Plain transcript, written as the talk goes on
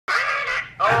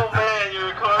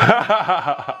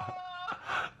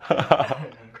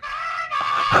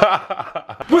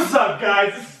What's up,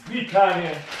 guys? This is Nikan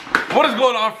here. What is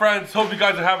going on, friends? Hope you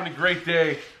guys are having a great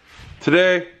day.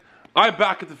 Today, I'm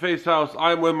back at the Face House.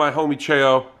 I'm with my homie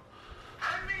Cheo.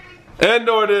 And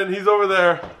Norden, he's over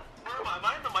there. Am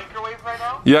I in the microwave right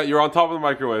now? Yeah, you're on top of the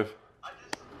microwave. I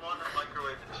just want to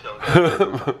microwave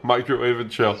and chill. Microwave and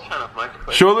chill. Just trying to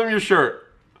microwave. Show them your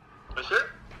shirt. My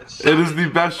shirt? It is the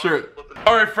best shirt.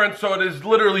 Alright, friends, so it is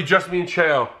literally just me and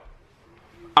Cheo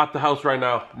at the house right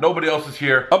now. Nobody else is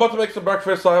here. I'm about to make some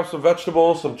breakfast. I have some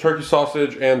vegetables, some turkey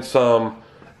sausage, and some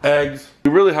eggs. We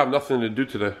really have nothing to do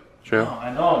today, Cheo. Oh,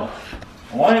 I know.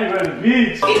 I want to go to the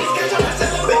beach.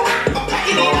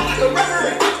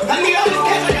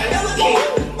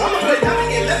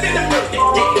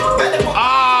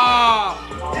 Ah!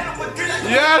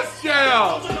 Yes,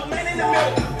 Cheo!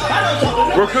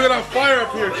 We're cooking on fire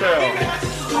up here,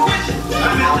 Cheo.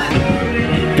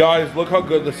 Guys, look how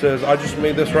good this is. I just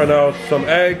made this right now. Some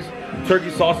eggs, turkey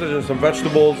sausage, and some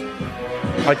vegetables.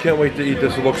 I can't wait to eat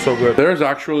this. It looks so good. There's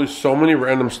actually so many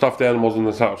random stuffed animals in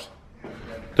this house.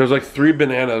 There's like 3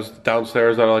 bananas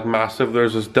downstairs that are like massive.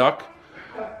 There's this duck,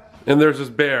 and there's this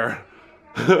bear.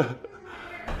 And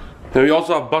we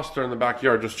also have Buster in the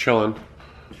backyard just chilling.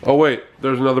 Oh wait,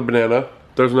 there's another banana.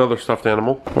 There's another stuffed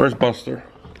animal. Where's Buster?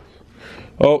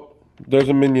 Oh, there's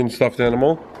a minion stuffed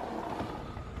animal.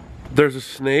 There's a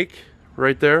snake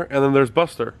right there, and then there's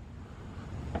Buster.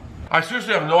 I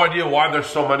seriously have no idea why there's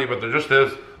so many, but there just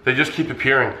is. They just keep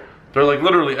appearing. They're like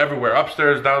literally everywhere,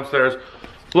 upstairs, downstairs.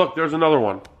 Look, there's another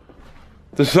one.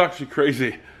 This is actually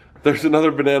crazy. There's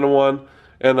another banana one,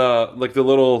 and like the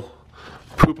little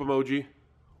poop emoji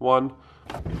one.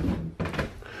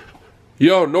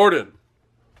 Yo, Norden.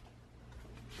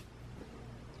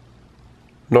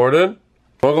 Norden?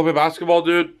 Wanna go play basketball,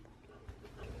 dude?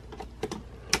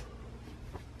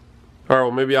 Alright,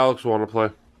 well maybe Alex will wanna play.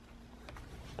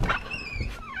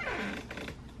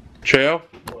 Cheo?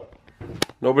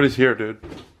 Nobody's here, dude.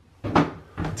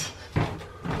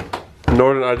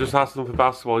 Norden, I just asked him for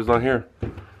basketball, he's not here.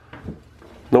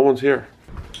 No one's here.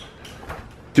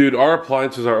 Dude, our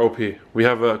appliances are OP. We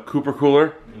have a Cooper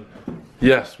cooler.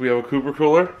 Yes, we have a Cooper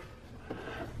cooler.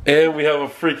 And we have a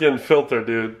freaking filter,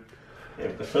 dude. Yeah,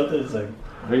 the filter is like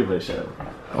really shit.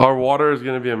 Our water is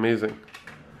gonna be amazing.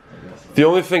 The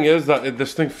only thing is that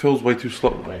this thing fills way too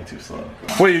slow. Way too slow.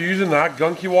 Wait, you're using that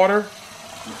gunky water?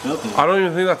 I don't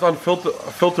even think that's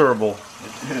filterable.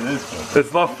 It is filtered.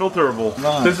 It's not filterable.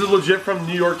 No. This is legit from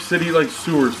New York City, like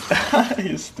sewers.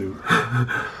 You stupid.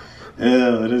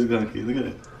 Ew, it is gunky. Look at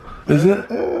it. Is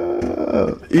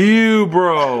it? Ew,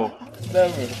 bro.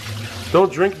 Never.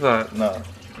 Don't drink that. No.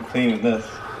 I'm cleaning this.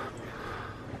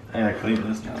 I gotta clean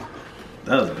this now.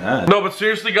 That was bad. No, but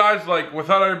seriously, guys, like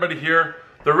without everybody here,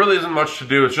 there really isn't much to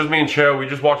do. It's just me and Cheo. We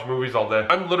just watch movies all day.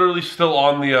 I'm literally still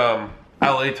on the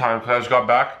LA time because I just got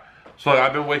back. So like,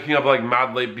 I've been waking up like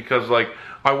mad late because like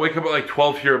I wake up at like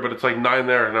 12 here, but it's like 9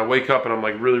 there, and I wake up and I'm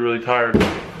like really tired.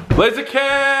 Laser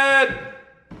Kid!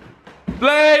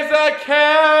 Laser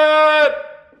Kid!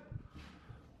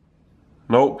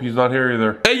 Nope, he's not here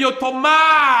either. Hey yo,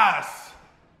 Tomas!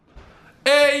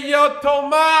 Hey yo,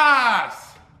 Tomas!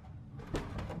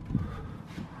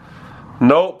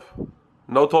 Nope,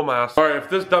 no Tomas. All right, if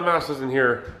this dumbass isn't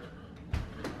here,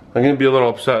 I'm gonna be a little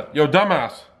upset. Yo,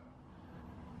 dumbass.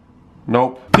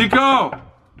 Nope. Tico!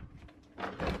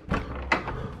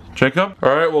 Jacob?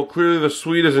 All right, well, clearly the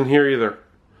Swede isn't here either.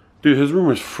 Dude, his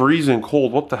room is freezing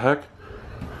cold. What the heck?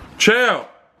 Cheo!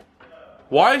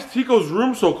 Why is Tico's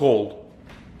room so cold?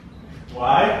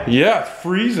 Why? Yeah, it's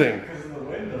freezing. Because of the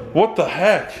window. What the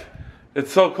heck? It's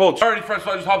so cold. Alrighty, friends,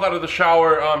 so I just hopped out of the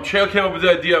shower. Cheo came up with the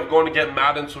idea of going to get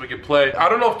Madden so we could play. I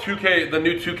don't know if 2K, the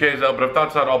new 2K is out, but if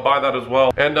that's out, I'll buy that as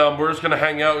well. And we're just gonna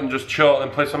hang out and just chill and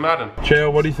play some Madden.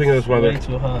 Cheo, what do you think of this weather? Way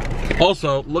too hot.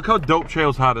 Also, look how dope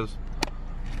Cheo's hat is.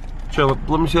 Cheo,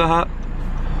 let me see that hat.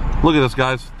 Look at this,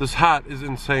 guys. This hat is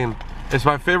insane. It's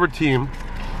my favorite team.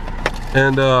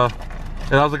 And it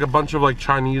has like a bunch of like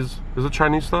Chinese, is it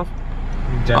Chinese stuff?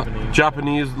 Japanese.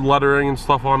 Japanese lettering and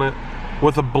stuff on it.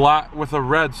 With a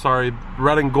red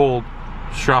and gold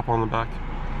strap on the back.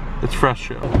 It's fresh,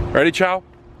 Cheo. Ready, Chow?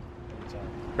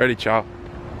 Ready, Chow.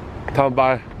 Time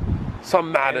by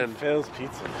some Madden. Phil's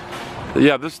Pizza.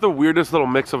 Yeah, this is the weirdest little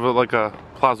mix of like a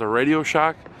Plaza Radio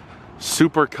Shack,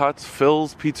 Super Cuts,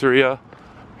 Phil's Pizzeria,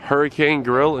 Hurricane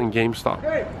Grill, and GameStop.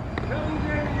 Hey,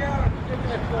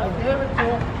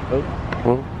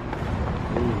 Well,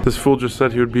 this fool just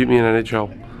said he would beat me in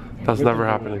NHL. That's never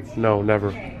happening. No,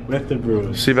 never. With the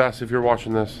Brewers. Seabass, if you're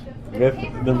watching this, With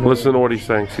the listen to what he's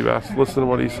saying, Seabass. Listen to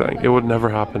what he's saying. It would never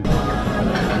happen.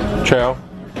 Cheo,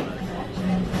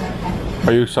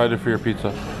 Are you excited for your pizza?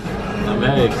 I'm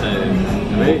very excited.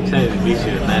 I'm very excited to beat you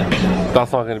at that.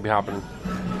 That's not gonna be happening.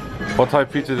 What type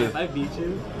of pizza If I beat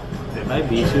you,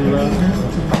 bro,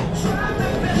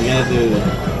 you gotta do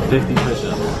 50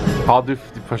 push-ups. I'll do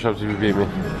 50 push-ups if you beat me.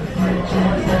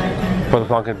 But it's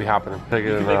not gonna be happening. Take it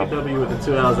You now. can make a W with the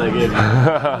 2 hours I gave you.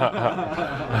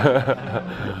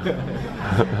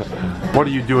 What are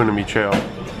you doing to me, Cheo?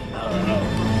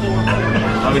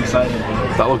 I'm excited.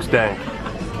 That looks dank.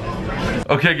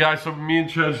 Okay guys, so me and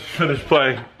Cheo just finished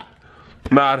playing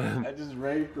Madden. I just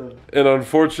raped them. And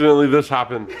unfortunately this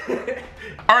happened.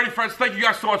 Alrighty friends, thank you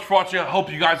guys so much for watching. I hope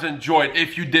you guys enjoyed.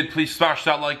 If you did, please smash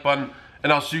that like button.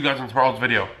 And I'll see you guys in tomorrow's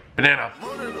video. Banana. I'm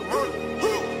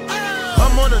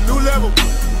on a new level.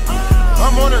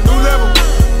 I'm on a new level.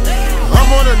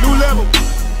 I'm on a new level.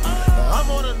 I'm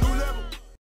on a new